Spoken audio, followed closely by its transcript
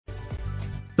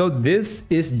So this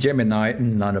is Gemini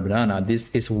Nano Banana.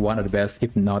 This is one of the best,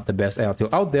 if not the best AI tool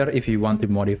out there if you want to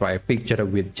modify a picture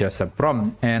with just a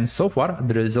prompt. And so far,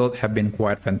 the results have been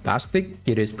quite fantastic.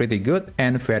 It is pretty good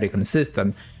and very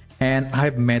consistent. And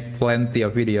I've made plenty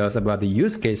of videos about the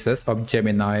use cases of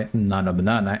Gemini Nano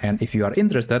Banana. And if you are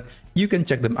interested, you can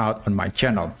check them out on my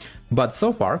channel. But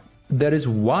so far, there is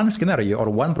one scenario or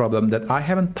one problem that I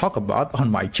haven't talked about on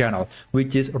my channel,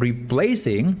 which is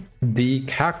replacing the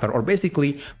character, or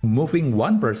basically moving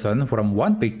one person from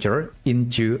one picture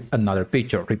into another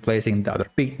picture, replacing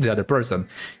the other person.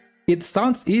 It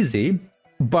sounds easy,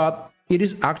 but it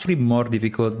is actually more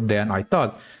difficult than I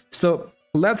thought. So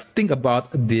let's think about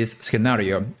this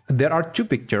scenario. There are two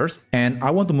pictures, and I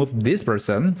want to move this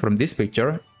person from this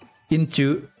picture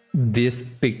into this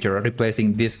picture,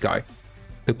 replacing this guy.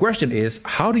 The question is,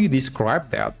 how do you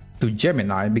describe that to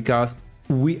Gemini? Because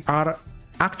we are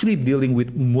actually dealing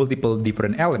with multiple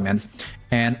different elements,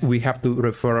 and we have to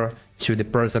refer to the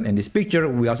person in this picture.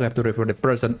 We also have to refer to the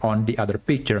person on the other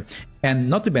picture.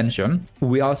 And not to mention,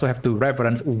 we also have to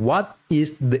reference what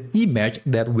is the image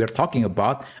that we're talking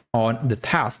about on the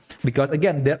task. Because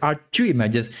again, there are two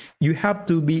images. You have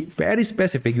to be very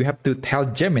specific. You have to tell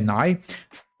Gemini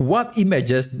what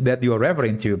images that you're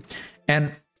referring to.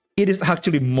 And it is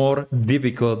actually more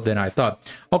difficult than I thought.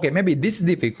 Okay, maybe this is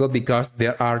difficult because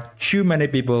there are too many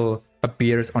people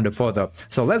appears on the photo.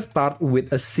 So let's start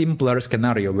with a simpler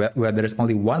scenario where there is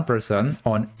only one person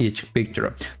on each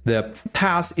picture. The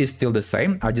task is still the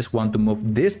same. I just want to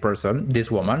move this person, this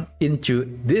woman, into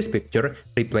this picture,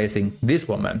 replacing this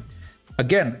woman.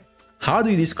 Again, how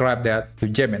do you describe that to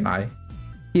Gemini?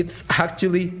 It's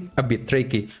actually a bit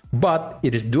tricky, but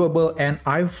it is doable, and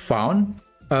I found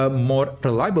a more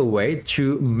reliable way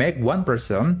to make one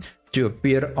person to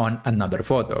appear on another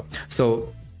photo.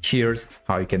 So here's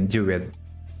how you can do it.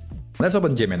 Let's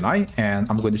open Gemini, and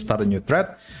I'm going to start a new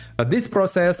thread. This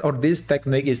process or this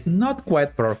technique is not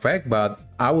quite perfect, but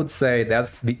I would say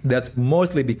that's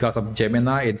mostly because of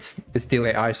Gemini. It's still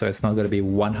AI, so it's not going to be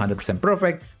 100%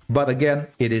 perfect, but again,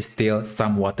 it is still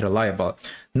somewhat reliable.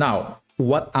 Now,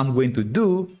 what I'm going to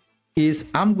do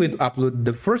is I'm going to upload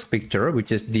the first picture,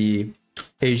 which is the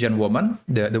Asian woman,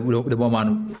 the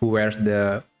woman who wears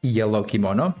the yellow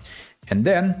kimono, and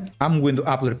then I'm going to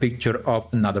upload a picture of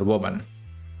another woman.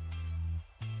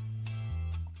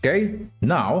 Okay,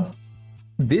 now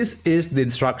this is the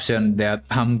instruction that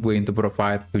I'm going to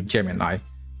provide to Gemini.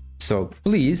 So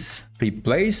please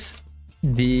replace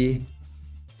the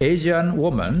Asian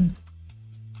woman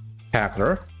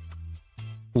character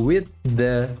with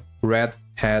the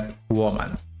red-haired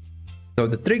woman. So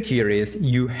the trick here is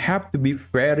you have to be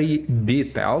very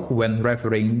detailed when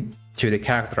referring to the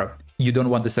character. You don't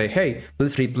want to say, hey,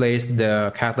 please replace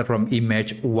the character from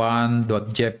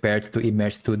image1.jpg to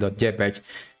image2.jpg.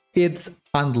 It's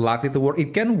unlikely to work.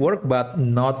 It can work, but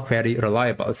not very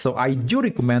reliable. So I do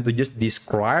recommend to just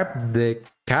describe the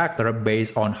character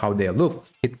based on how they look.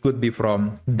 It could be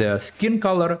from the skin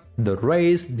color, the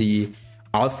race, the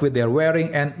outfit they're wearing,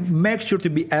 and make sure to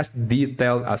be as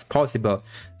detailed as possible.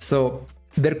 So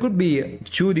there could be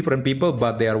two different people,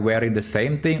 but they are wearing the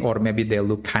same thing, or maybe they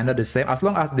look kind of the same. As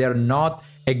long as they're not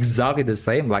exactly the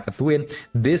same, like a twin,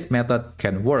 this method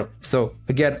can work. So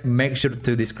again, make sure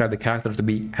to describe the character to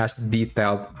be as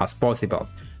detailed as possible.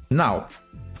 Now,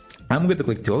 I'm going to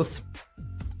click Tools,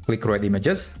 click Create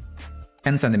Images,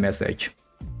 and send a message.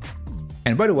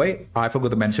 And by the way, I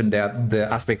forgot to mention that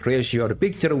the aspect ratio of the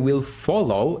picture will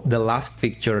follow the last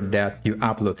picture that you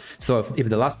upload. So if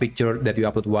the last picture that you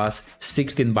upload was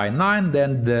 16:9,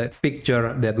 then the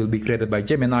picture that will be created by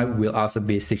Gemini will also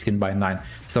be 16:9.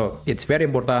 So it's very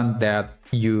important that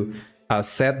you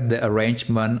set the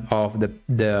arrangement of the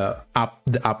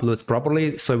uploads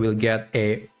properly, so we'll get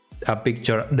a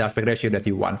picture, the aspect ratio that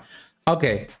you want.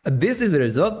 Okay, this is the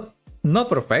result.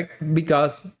 Not perfect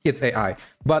because it's AI,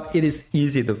 but it is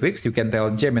easy to fix. You can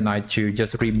tell Gemini to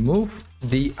just remove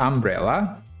the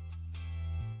umbrella,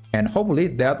 and hopefully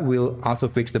that will also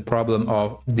fix the problem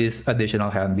of this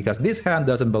additional hand, because this hand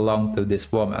doesn't belong to this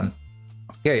woman.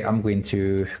 Okay, I'm going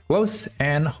to close,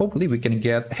 and hopefully we can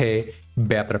get a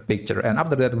better picture. And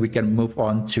after that, we can move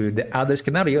on to the other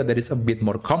scenario that is a bit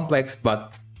more complex,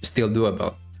 but still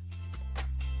doable.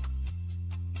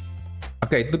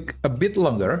 Okay, it took a bit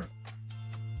longer.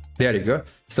 There you go.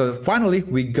 So finally,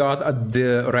 we got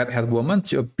the red-haired woman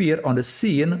to appear on the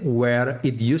scene where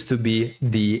it used to be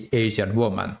the Asian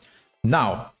woman.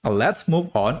 Now, let's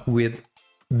move on with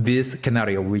this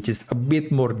scenario, which is a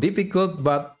bit more difficult,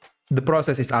 but the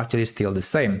process is actually still the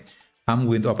same. I'm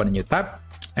going to open a new tab,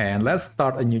 and let's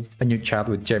start a new chat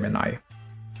with Gemini.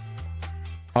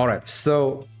 All right,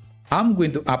 so I'm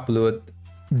going to upload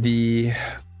the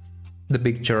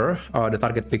picture or the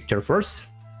target picture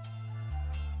first,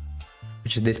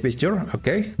 which is this picture.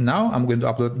 Okay, now I'm going to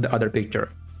upload the other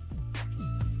picture.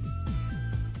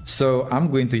 So I'm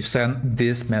going to send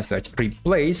this message: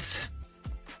 replace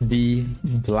the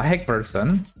black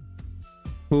person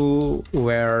who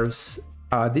wears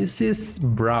this is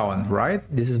brown, right?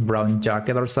 This is brown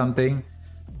jacket or something.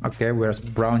 Okay, wears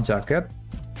brown jacket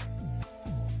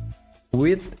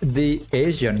with the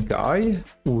Asian guy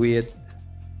with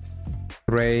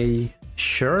gray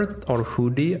shirt or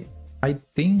hoodie, I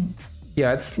think.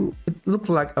 Yeah, it looks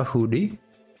like a hoodie.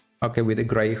 Okay, with a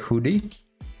gray hoodie.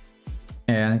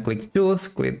 And click tools,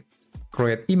 click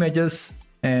create images,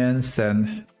 and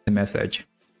send the message.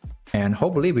 And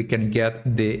hopefully we can get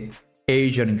the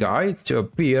Asian guy to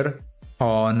appear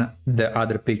on the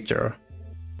other picture.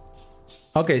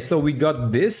 Okay, so we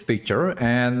got this picture,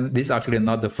 and this is actually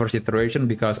not the first iteration,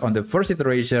 because on the first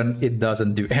iteration it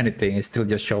doesn't do anything, it's still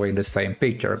just showing the same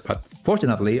picture. But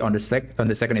fortunately on the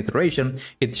second iteration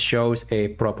it shows a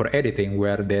proper editing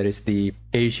where there is the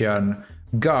Asian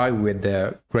guy with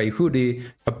the gray hoodie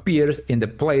appears in the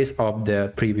place of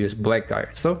the previous black guy.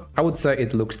 So I would say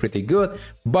it looks pretty good,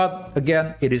 but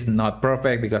again, it is not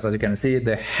perfect because as you can see,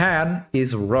 the hand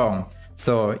is wrong.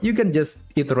 So you can just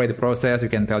iterate the process. You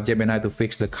can tell Gemini to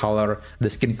fix the color, the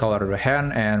skin color of the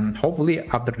hand, and hopefully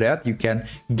after that you can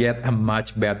get a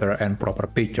much better and proper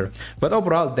picture. But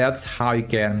overall, that's how you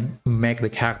can make the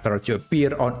character to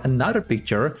appear on another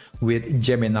picture with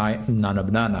Gemini Nano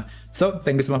Banana. So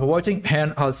thank you so much for watching,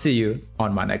 and I'll see you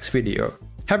on my next video.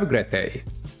 Have a great day.